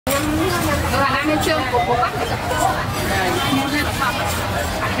là đang lên trường của bác này.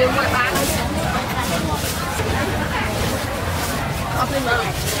 Trường ngoại bán.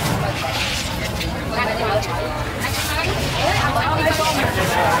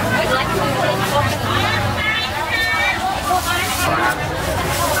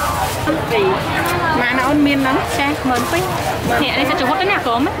 Mà nó ôn miên lắm, cha mến quý. Hiện đây sẽ Trung Quốc cái nào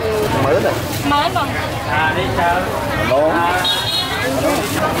cốm ấy. Mới rồi. Mới vâng. Đi sao? Lộn.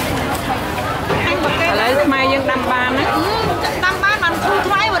 Ở đây mai dân đâm ban á. Đâm ban mà thu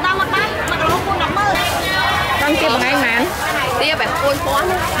thoái và đâm ban mà nó không nằm mơ. Đâm kia bằng anh mà. Tia phải côn phón.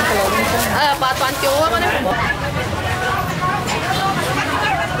 Bà toàn chúa con đấy.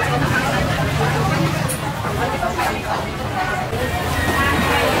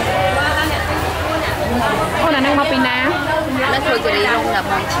 Ô là năng mọc pin ná. Nó thôi cái đi không là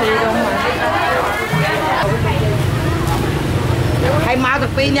bằng chi đâu mà. Hay mau được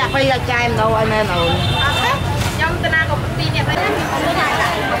pin nha, phải ra chai em đâu anh em rồi. Trong tên nào có pin nha phải.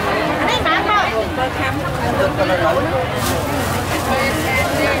 Đấy bán thôi.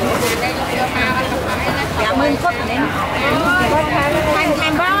 Cảm ơn phút này.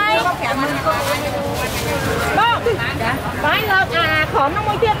 Hành bói. Bông. Bói ngược khổn nó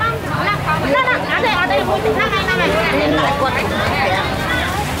môi tiêm không? Ở đây môi tiêm này. Lên lại quật.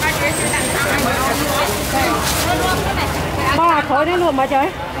 Bò khối đấy luôn mà trời.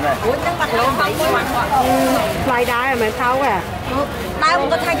 Ủa chắc mặt luôn vậy. Lại đá mà thâu à. Tao không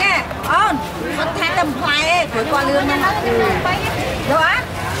có thay nha. Con thay tầm khoai ấy, thổi qua lương nha. Rồi á.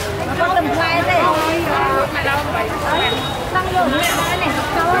 Nó có tầm khoai đây. Tăng vô nữa này.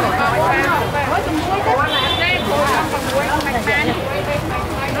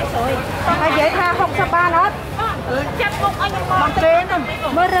 Phải dễ tha không sao ba nó. Chắc không anh Bằng tên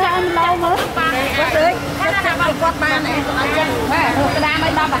không? Mới ra ăn lâu mới. Quất đấy. Chắc bằng quất ba này. cái đam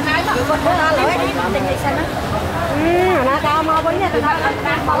ấy đo bằng hai mà. Quất đó là lỗi. Tình gì xanh á. Nó đau mau với nhà tao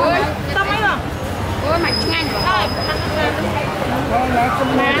Ôi, tao mấy mà. Ôi mày nhanh rồi.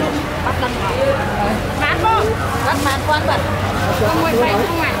 Bắt lần rồi. Bán không? Bắt màn quan vật. Không quay quay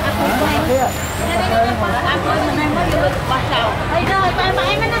không mày. Đây rồi, tay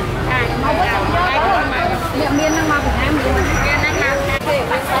bãi mấy nè. Mau với thằng vô. Miệng miên năng mau phải ham miệng. Miên năng ham.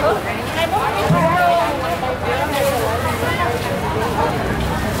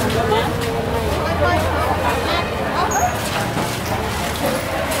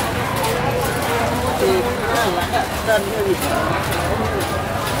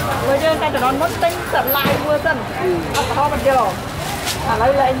 Vừa chơi cái đòn mất tính sập lại vừa sân. Họ bắt giờ.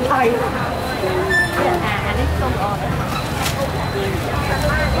 Lấy lại lại. Anh ấy không ổn.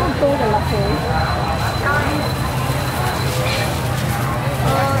 Tôi là lạc thế.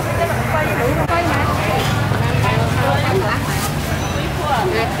 Quay mà.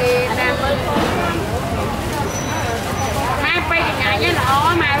 Mai quay cái nhà nhá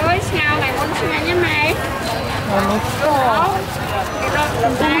nó mà ơi sao ngày muốn sao nhá mày. Ủa. Cái đó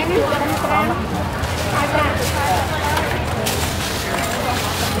làm trái nữa.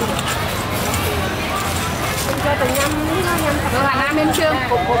 cho từ nhâm nó nhâm Rồi là nam bên trương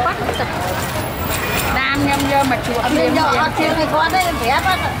của bắt nam nhâm dơ mà chuột Nên giờ ở trên này có đây phải ép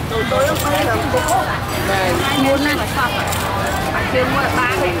á. Tôi không phải là bố. Đây, muốn này phải trương mua ba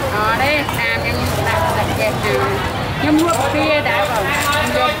này. Đây, nam nhâm đặt kẹp nhâm mua kia đã vào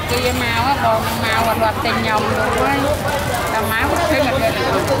nhâm kia màu á, còn màu và loạt tình nhồng rồi. Tao máu thêm một cái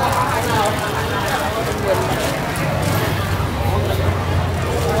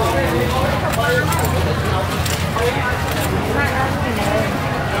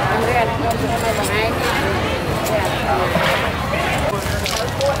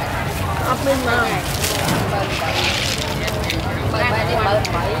Ấp bên mà.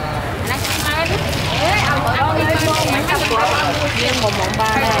 riêng 113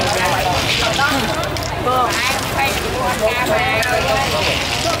 này.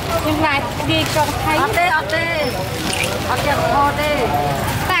 Nhưng lại đi trong thay. Ấp đi. Ấp chân kho đi.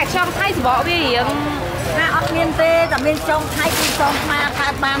 Tại trong thay thì bỏ đi. Ấp miên tê,แต่ miên trong thay thì trong mà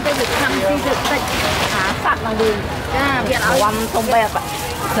khai ban tê được thăm thì được tịch. Hả sạch bằng đường. Viện ở quanh sông bẹp ạ.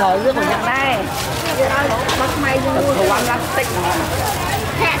 Trời ơi của nhận đây. Bắt may luôn. Của quanh plastic.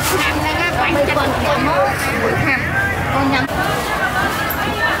 Hẹn hẹn này á, bánh chân hẹn. Con nhắm.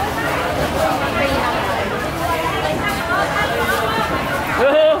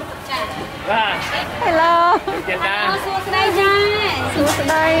 Hello. Xuống đây nha. Xuống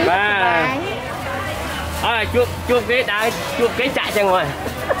đây. Chuột cái đá, chuột cái chạy ra ngoài.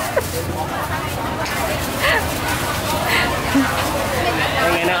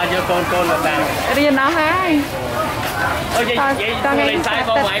 Ngày nào cho con là tàn. Riêng nó hai. Ôi chị lên sai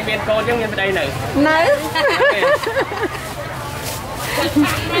bao ngoại miền cô chứ bên đây nữa. Nữ.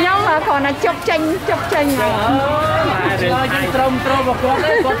 Nhóm mà còn là chụp tranh rồi trông một con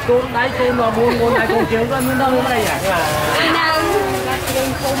đấy con đấy con mà buồn này con chiếu con đâu ở đây à?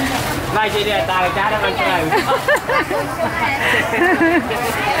 Này chị đi ta cha đang ăn cái này.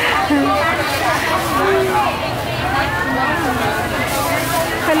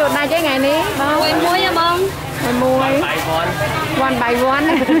 Cái lụt này cái ngày ní Mua nha bông. Mùi One by one.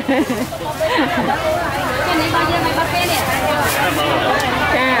 Cái này bao nhiêu mày bắt cái nè.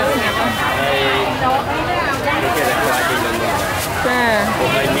 Cha. Cha.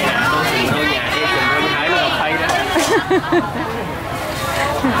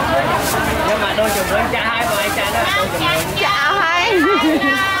 Nhưng mà đôi chừng lớn cha hai mà anh cha đó đôi chừng lớn. Chào hai.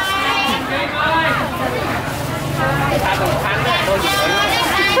 Ta còn khăn đó đôi chừng lớn.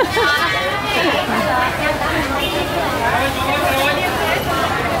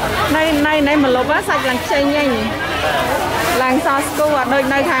 Này mà lột á sạch làng chơi nhanh. Làng so school ở nơi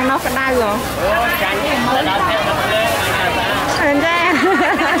nơi thang nó phải đau rồi. Anh ra.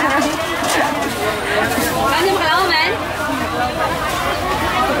 Bao nhiêu kilo mày?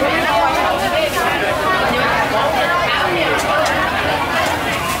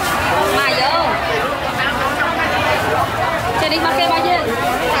 Mà vô. Cho đi bắt cái bao nhiêu?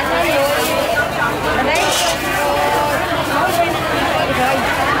 Ở đây.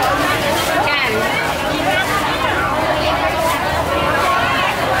 Càn.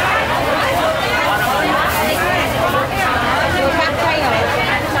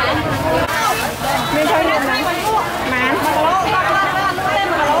 Mình thôi được này. Mán.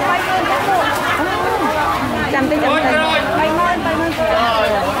 Chăm tí.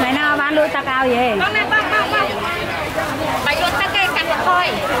 Mày nào bán đôi ta cao vậy? Mày luôn ta cây cắt thôi.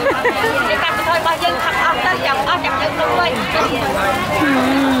 Cái cắt thôi bao nhiêu thằng ốc ta chồng dân thôi.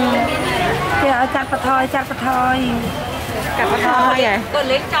 Dạ chặt vào thôi. Cắt vào thôi vậy. Còn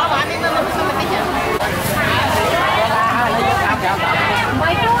lấy cho bạn đi mà không phải nhớ.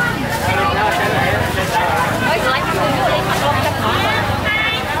 Mấy con. Mấy lại cái người lên mặt lông chắc nó.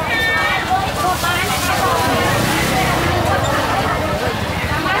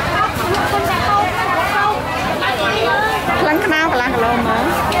 Lăng cái nào lăng cái lông mà.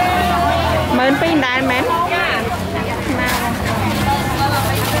 Mến pin đài mến.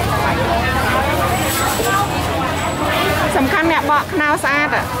 Sầm khăn nè bọ nào xa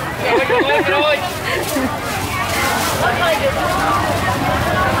ạ.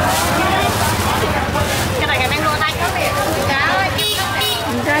 Cái này cái bánh đô tay không biết.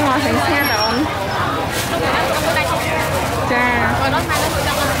 Cha ngồi thành xe rồi. Cha.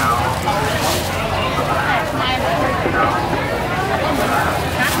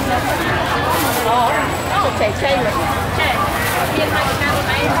 Chảy chay rồi.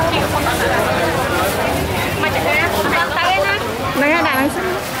 Này đàn đang xin.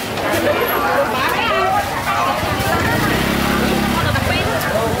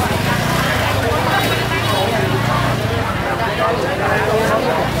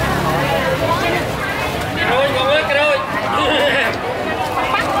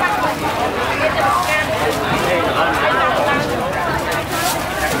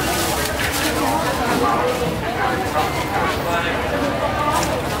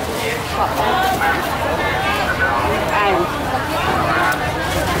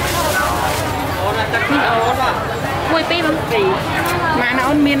 Rồi. Mùi pi không? Mà nó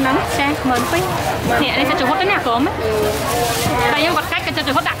ôn miên lắm. Cha, mến pi. Nè, đây sẽ chụp hốt cái nào cốm ấy. Đây nhưng có cách cho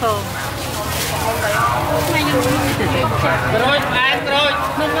chụp hốt đặc cốm. Rồi, ăn rồi.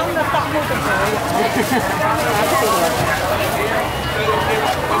 Mình không được tóc mua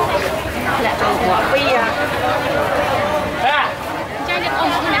Là quả pi à. Cha được ôn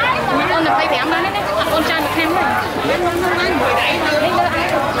được tay bẻm lên đấy. Ôn cha được khen rồi. Không ăn.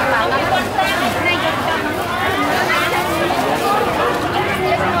 Đây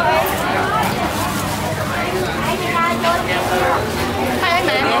nữa ai được bảo là hai anh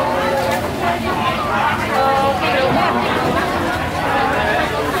mẹ.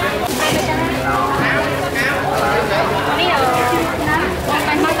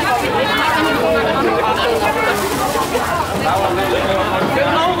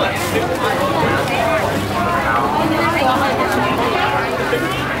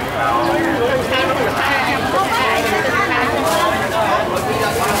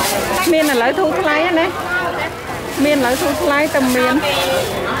 Miên là lấy thu thái á nè. Miên lấy thu thái tầm miên.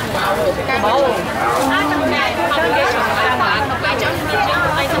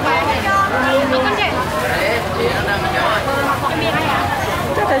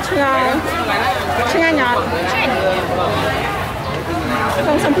 tới chưa nhọt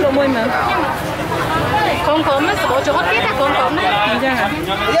không xong lộ môi mà con cốm nó bộ chỗ hết á con cốm đấy chưa hả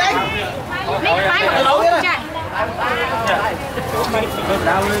mấy cái mà lẩu chạy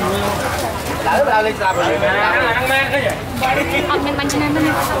ăn men bánh chưng men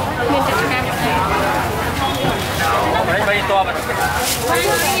men chả cam bay to mà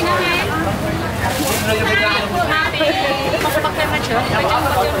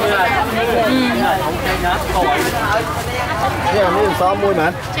mới xóa môi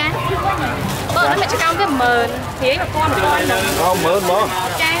mà nó mẹ cho cao cái mờn thế mà con không mớn mà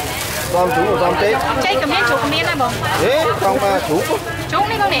con chú tết cháy cầm miếng chụp miếng này bông thế con mà chú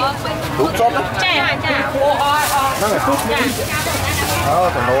đi con này chú xót đó cháy hả chả nó là chú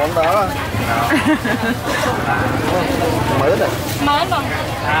thằng đồ ông đó mớn này mớn bông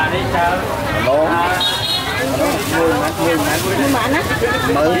đi chào đồ nhưng mà nó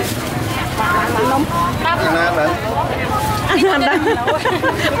mớn Nam đấy ăn đó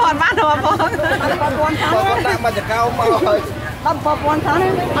còn bán đồ phong con đang mà chả cao mà rồi đâm vào con tháo đấy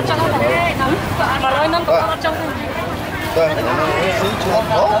nó trong này mà rồi nó trong xí chuột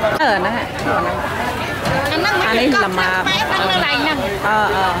đó ở nè anh ấy làm mà nó lành nè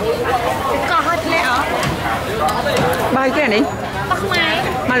có hơi lẹ ở bao cái này bắt máy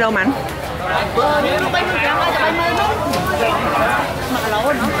mà lâu mặn bay mưa ra ngoài bay mưa mà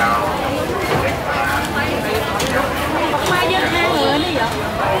lỗ nó bắt máy với hai người đi vậy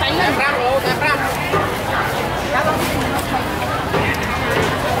phải lên răng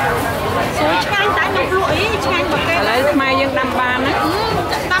số chanh tại nó lụi chanh một cái lấy mai dân đâm ban á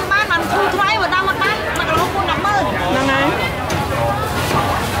đâm ban mình thu thoái và đâm một ban mà nó không nằm mơ năng ấy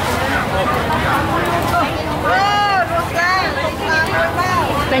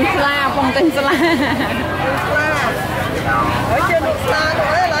tên sla phong tên sla ở trên nước xa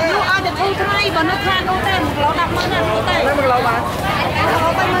rồi lại nó ai được thu thoái và nó than đâu tên một lỗ đâm mơ nè nó tên lấy một lầu mà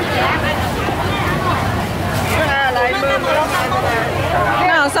nó bay mơ lại mưa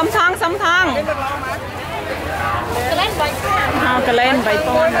nào sông thang cái lên vậy cái lên vậy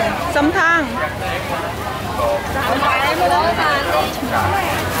con sông thang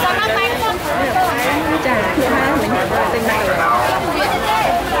sao nó bay không chả ha mình tên này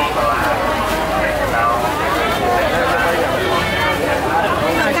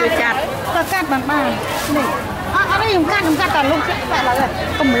chưa chặt ta cắt bằng ba này ở đây dùng cắt cả lúc chứ phải là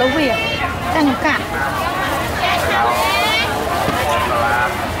cầm lâu về đang dùng cắt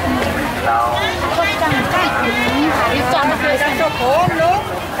đi chọn một người đang cho khổ nữa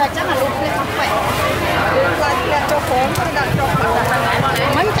là chắc là lúc này không khỏe là cho khổ đặt cho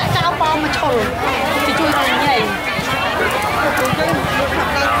mấy chạy cao bò mà trời thì chui ra nhảy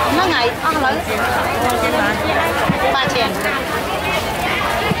nó ngày lấy ba chèn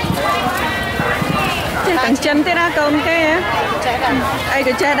Tầng chân thế ra cơm thế ai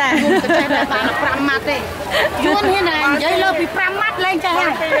cái chết à cái là bạn là pram mắt đi chuôn như này giấy lớp bị pram mắt lên cho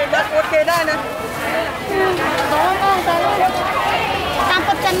ha ok đây nè tam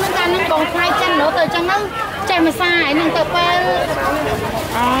phát chân nó ra nó còn hai chân nữa từ chân nó chạy mà sai nên từ qua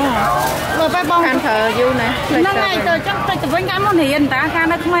rồi phải bong ăn thờ vô nè nó ngày từ chắc từ với cái món hiền ta ca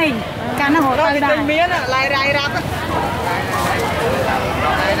nó mình ca nó hồi rồi đây cái mía nè lại ra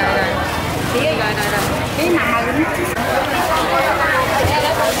cái nào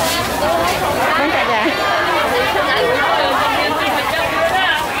bên cả nhà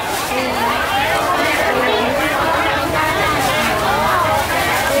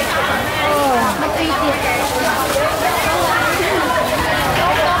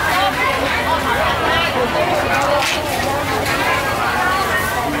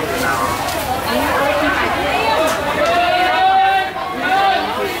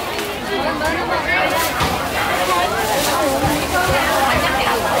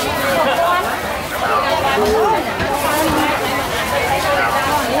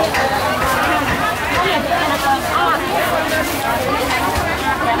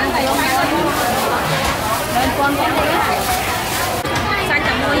xanh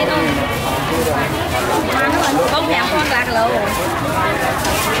chậm môi vậy thôi mà nó là bông nhạc con lạc lộ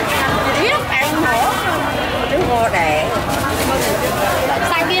biết ăn hổ trứng ngô đẻ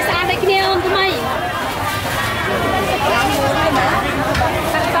xanh kia xa đây kia hơn của mày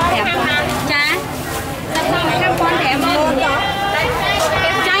chá các con thẻ mơn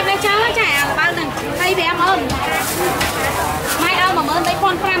trai bé cháu trẻ bao lần hay bé mơn mai đâu mà mơn thấy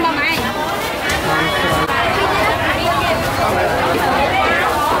con pram mà mày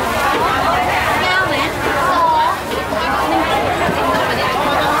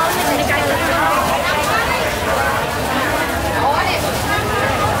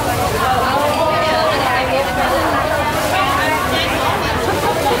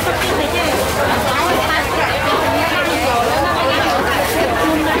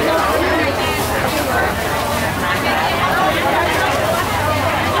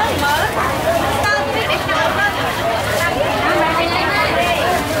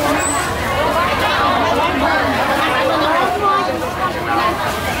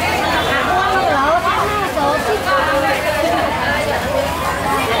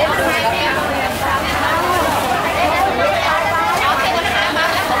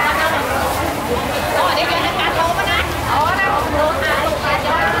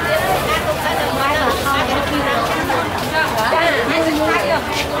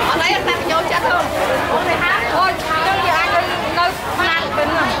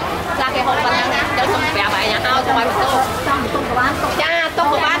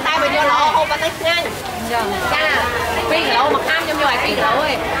Cha, pin cái lỗ mà cam trong ngoài pin cái lỗ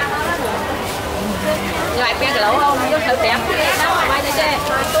ấy. Ngoài pin cái lỗ không, vô thử đẹp đó mà bay đây chứ.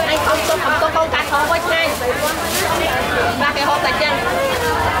 Anh không con cá thô với ngay. Ba cái hộp tại chân.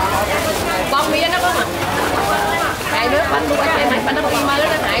 Bông miếng nó có mà. Ai nước bánh luôn anh em bánh nó pin mới nó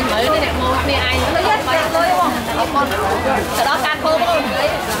hại mới nó đẹp ngon này ai nó rất phải tươi đúng không? Con. Từ đó cá thô không?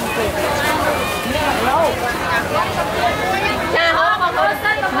 Cha hộp mà có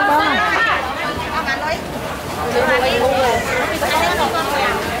xanh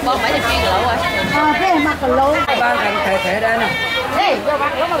bông phải được chuyên lỗ rồi. Thế mà còn lâu. Ba thằng thể đây nè. Ê, cho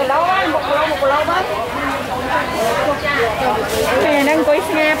bạn nó mà còn lâu á, một lâu bớt. Mẹ đang quấy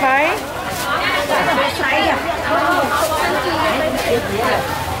nghe phải. Sấy kìa.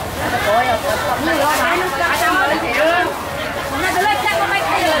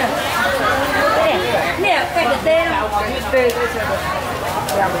 Nè, cái tê nó. Tê cái xe đó.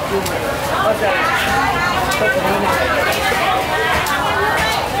 Ra một chung. Có giờ. Tôi cũng đi này.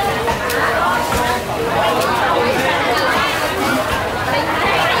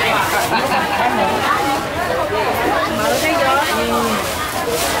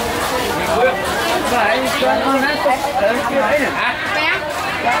 Phải cho nó tốt ở cái ấy nè hả? Bé.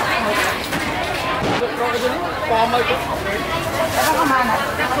 Con ơi. Nó có mà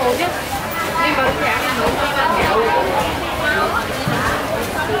nó khổ chứ. Nhưng mà dạ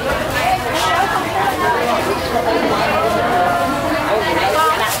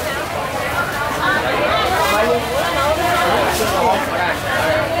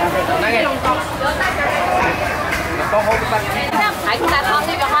Con hôn con Hãy chúng ta con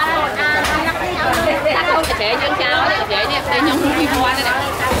đi vào hoa rồi. Ta không thể chế những cháo này, chế này, đây nhóm đi hoa đây này.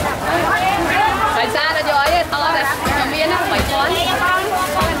 Phải xa nó rồi ấy, to này, cho miên nó phải con.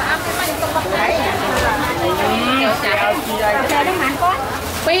 Chào nó mạnh quá.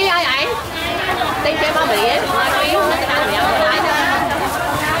 Phi ai ấy? Tinh chế bao bì ấy, phi nó cái ăn mèo lại thôi.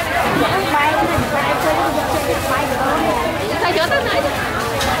 Thấy chỗ tới này.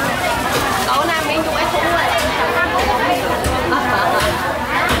 Cậu Nam Minh cũng ấy thú rồi.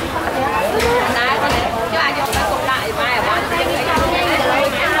 Này con này, chứ ai cho ta cùng lại mai ở bán cái này.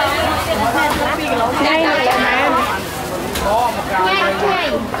 Ngay là mẹ.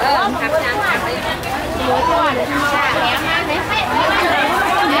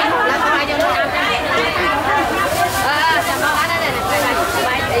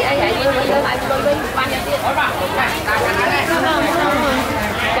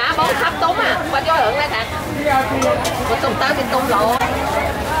 Cá bóng thấp túng à, qua cho hưởng đây nè. Một tung tới cái tung lộ.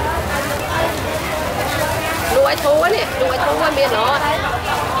 Đuôi thú ấy nè, đuôi thú ở bên nó.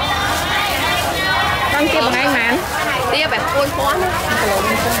 Con kia bằng anh mạn. Tia bẹp côn phón.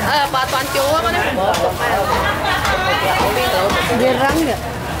 Bà toàn chúa có đấy. Viên rắn kìa.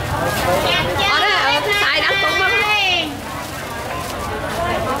 Ở đây, ở cái sài đáng túng lắm.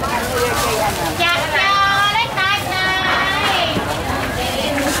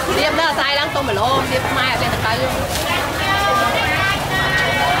 Điệp đó là sai đang tôm mà lô, điệp mai ở bên tay luôn.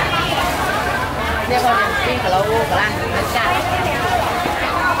 Điệp con điệp pin cả lô cả lan, ăn chả.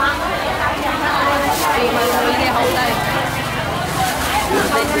 Pin mà đi hậu đây.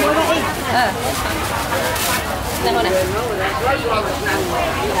 Đây con này.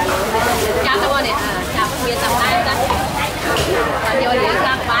 Chả đâu này, chả miên tầm tay ta. Và vô điện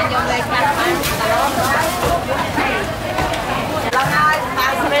sang bán vô đây sang bán. Lần hai,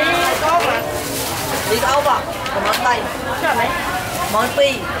 bạn đi có mà đi đâu vậy? Còn món đây, món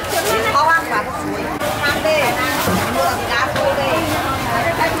phi, đi thao ăn và có suối, ăn đi, mua là cá suối đi.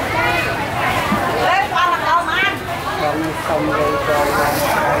 Đấy, qua là đâu mà ăn? không rồi cho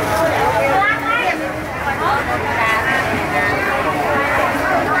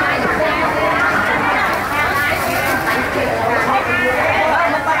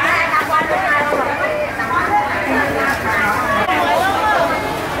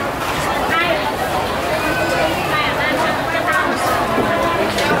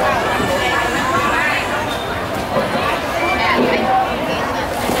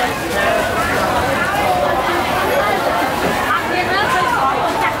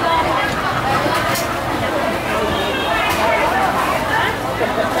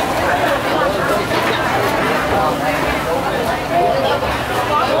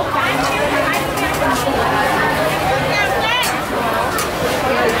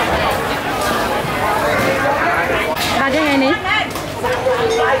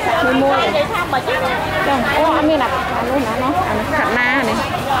Mình mua rồi. Chồng, nó mới đặt luôn nó thật na này.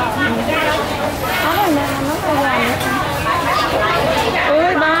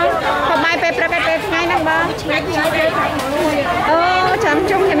 Ôi ba, không bay pe ngay năng ba. Chấm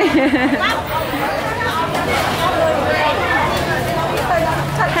chung cái này.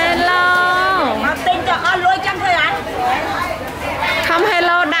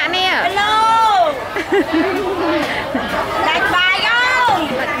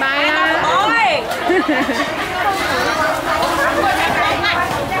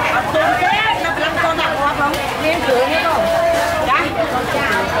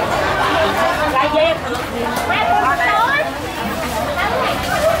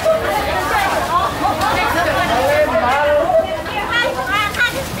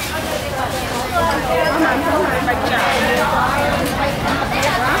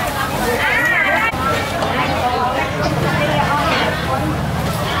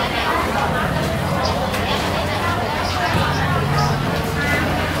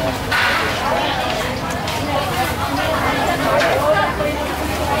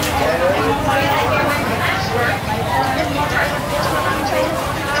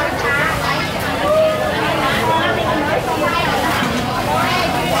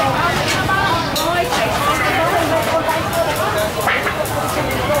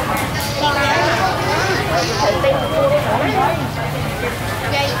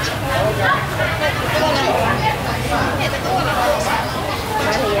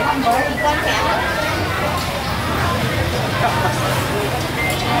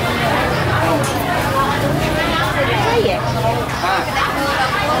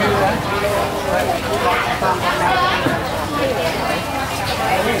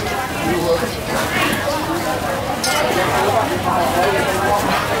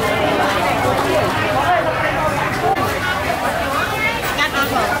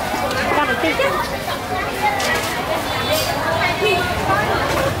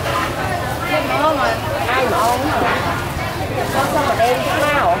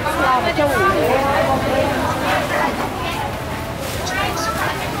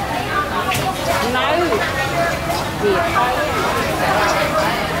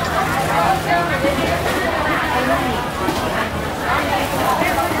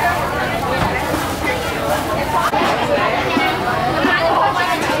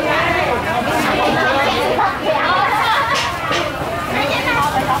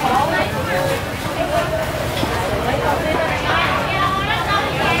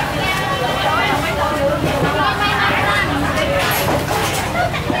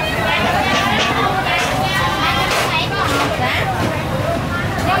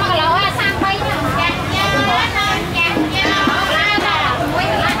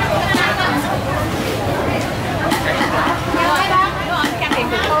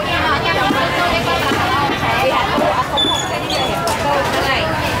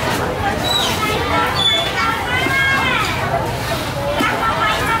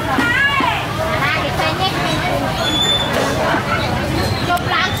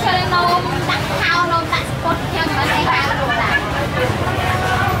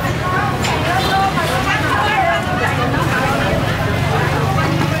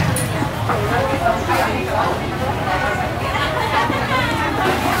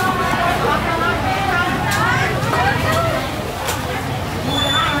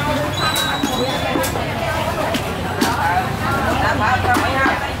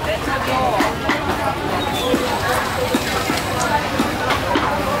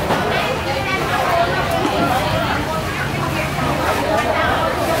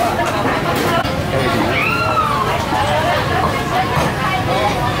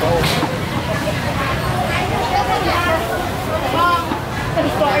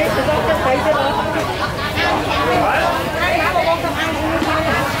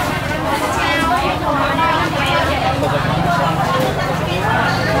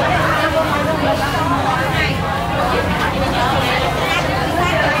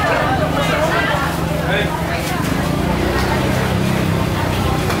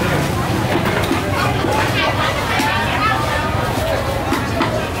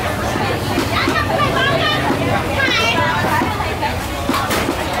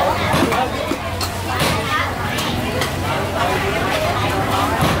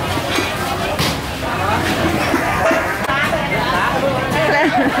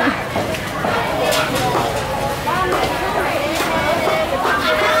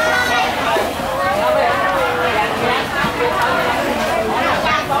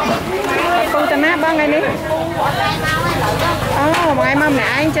 một ngày mâm nè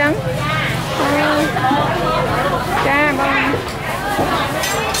anh chăng cha bông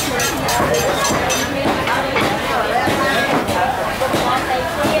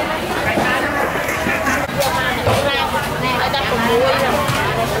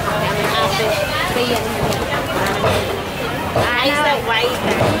ai sao vậy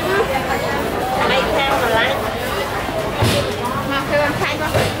mấy theo mà lắm mà kêu ăn khai con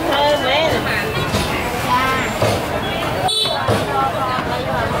thôi mẹ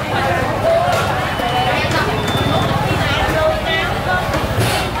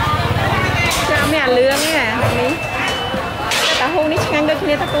cha mẹ lừa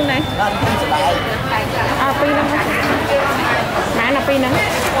miếng thắt cung này à pi lắm má là pi nữa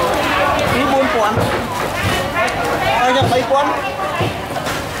đi 4 quán ơi nhập 7 quán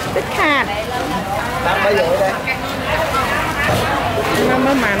đứt hạt đang bây giờ đây nó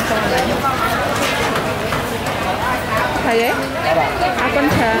mới màn xong rồi thấy ấy à con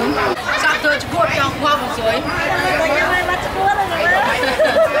trơn sao tôi chỉ buồn trong qua một suối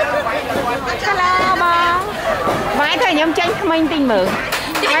hello ba vãi thời nhóm tranh thăm anh tin mở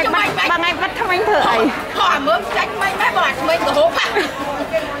bằng anh bắt thăm anh thợ ấy hỏi mướn tránh mấy mấy bọn mình có hốp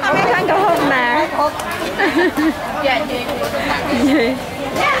à mấy thằng có hộp nè dạ gì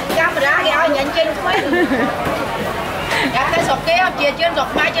camera cái nhận trên mấy dạ cái sọc kia chia trên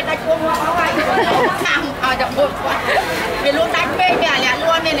sọc mai trên đánh quân hoa ai tham ở trong buồn quá vì luôn đánh bê mẹ lẹ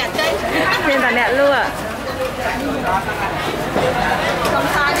luôn nên là chơi nên là nè luôn không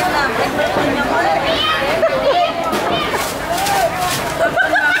sai chứ làm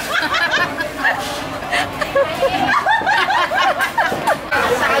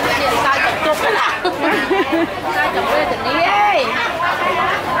sao chụp chụp cái nào sao chụp cái tình đi ấy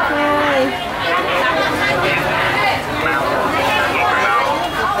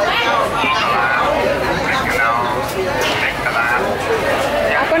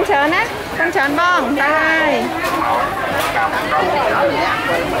con trơn á con trơn bong đây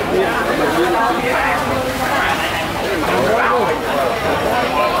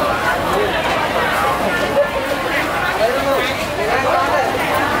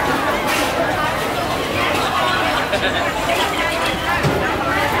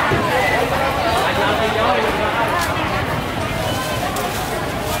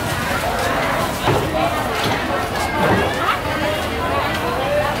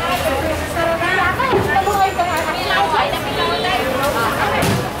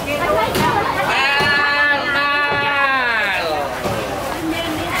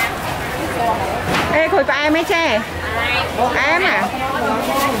ê khối có em ấy che em à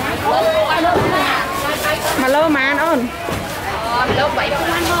mà lâu mà ăn ôn lâu vậy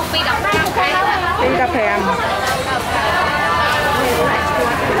không ăn không bị đập đi cà phê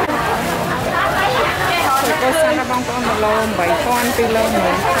cô sang là bông con một lô 7 con pi lô 10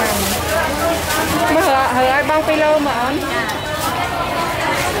 mà hở ai bông pi lô mà ăn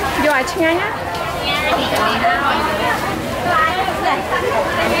giỏi chứ ngay nhá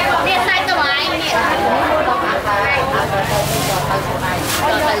đi sai tao ai nè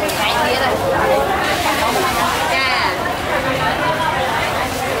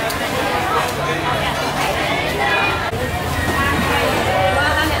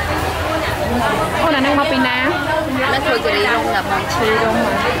ô là năng mau pin ná nó thôi cái đi không là bằng chi đâu mà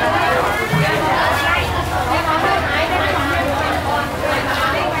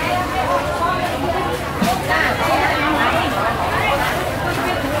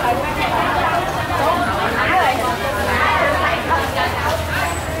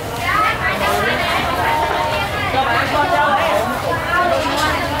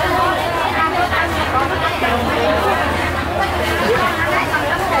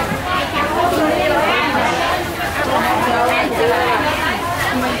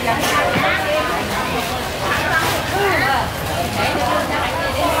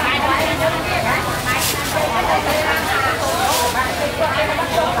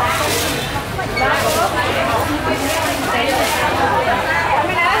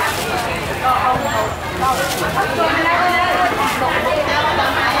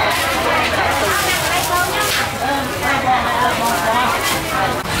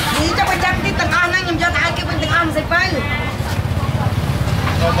đi cho cái chắc cái tầng ăn anh nhầm cho thái cái bên tầng ăn dịch bay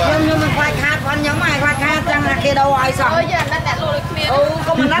nhưng mà khoai khát con nhóm mày khoai khát chẳng là kia đâu ai xong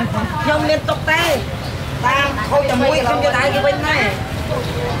không mà nát nhưng liên tục tê ta thôi cho mũi không cho thái cái bên này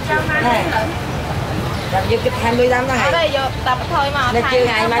này làm như cái 20 năm này đây giờ tập thôi mà nên chưa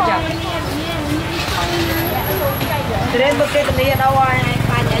ngày mà chậm thì đến bữa kia tụi đi ở đâu rồi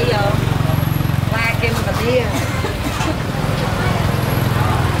ba nhảy giờ ba kia mà đi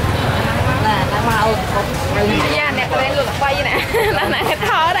nè nó mau nha nè lên luôn bay nè nó nè cái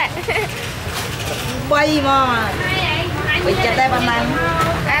thó đấy bay mà bị chặt tay bàn này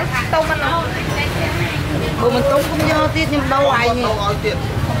tôm anh không bữa mình tốn cũng do tiết nhưng đâu ai nhỉ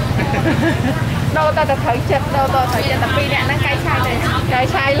đâu tao thấy chết đâu tao thấy chết tập pin nè nó cay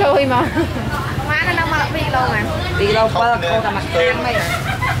sai lôi mà má nó đang mà bị lâu mà đi đâu qua cô ta mặc khăn đây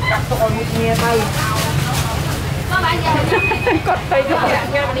cắt tôi một nghe tay cột tay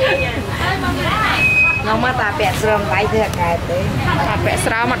nó mà ta bẹt sườn tay thì cái đấy mặt vẽ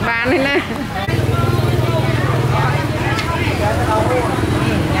sao mặt bàn này nè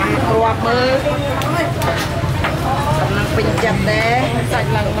nhằm ruột bơ bình chặt đấy sạch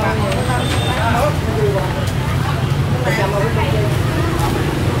lần rồi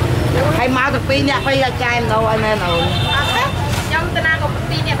hay máu tập pin nha phải ra chai đâu anh em nào trong tên nào có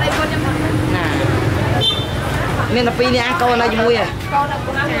pin này phải con trong nè nên là pin ăn câu này vui à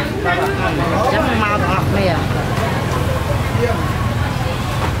chấm mau ngọt nè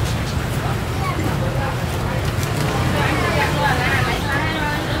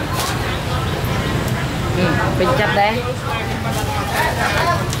bình chặt đấy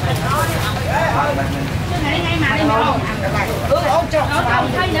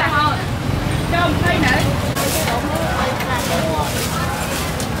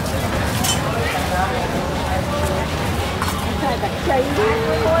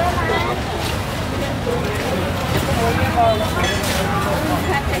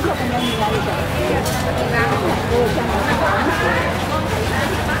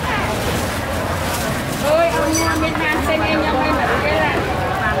ơi ông miền Nam tên em nhau hay là cái là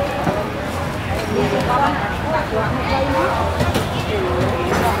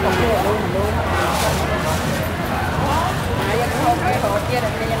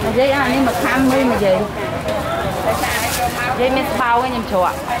dây ăn nhưng mà khăm đi mà gì dây mét bao cái nhầm chùa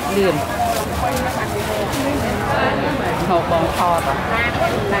liền một bông kho rồi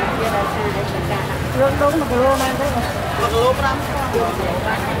luôn đúng một lô mang thế một lô lắm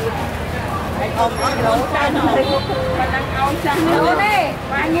ông ở lỗ cái nó đi ông sang nữa đi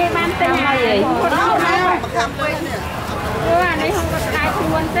và nghe ban tên nhà gì đâu nào khăm quên nè anh ấy không có cái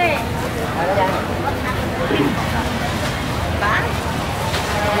luôn thế bán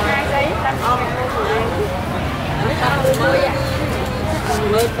hai giấy làm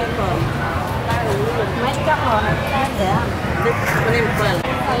mới cái còn mấy chắc rồi để mình quên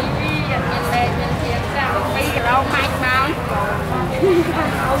mình về mình thiệt sao bây giờ đâu mạnh mà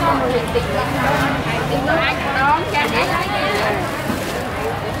ông mà mình tỉnh anh đón cha đấy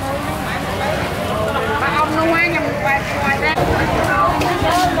mà ông nó ngoan nhầm quay ra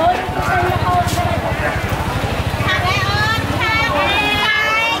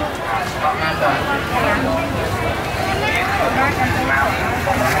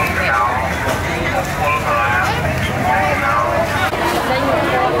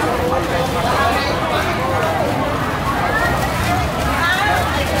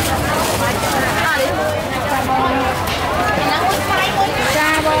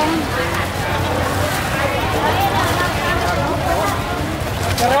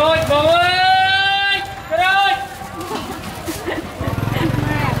rồi bố ơi rồi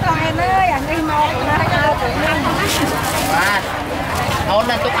con ơi anh đi mau à ôn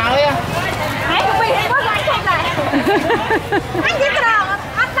là tụi áo á Hãy subscribe cho kênh Ghiền Mì Gõ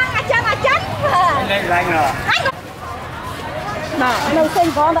để không bỏ lỡ lên lạnh rồi đó đầu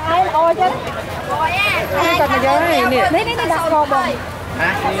tiên con đã ai ôi chứ Hãy subscribe cho kênh Ghiền Mì Gõ để không bỏ lỡ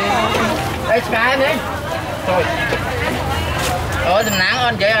hả đây cái đấy rồi ôi thì nắng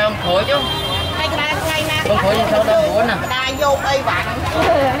on vậy không khối chứ không khối gì sao đâu muốn nè đai vô đây bạn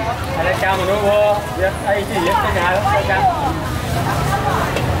đây chào một đôi vô đây chỉ biết cái nhà đó chào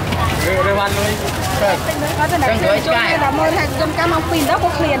rồi ăn luôn chân gửi cái là mơ thành trong cá mong pin đó có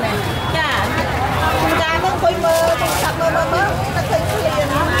liền này dạ ra nó khối mơ thật mơ nó khối liền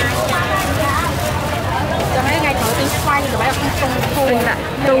cho mấy ngày thổi tính quay rồi bạn không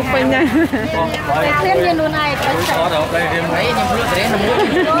tu pin nha thiên nhiên luôn này có đâu đây em thấy nhưng lúc đấy nó muốn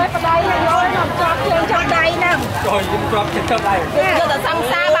rồi đây rồi nó cho thiên trong đây nè rồi chúng drop trên đây vô là xăm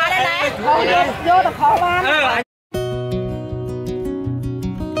xa ba đây này vô là khó ba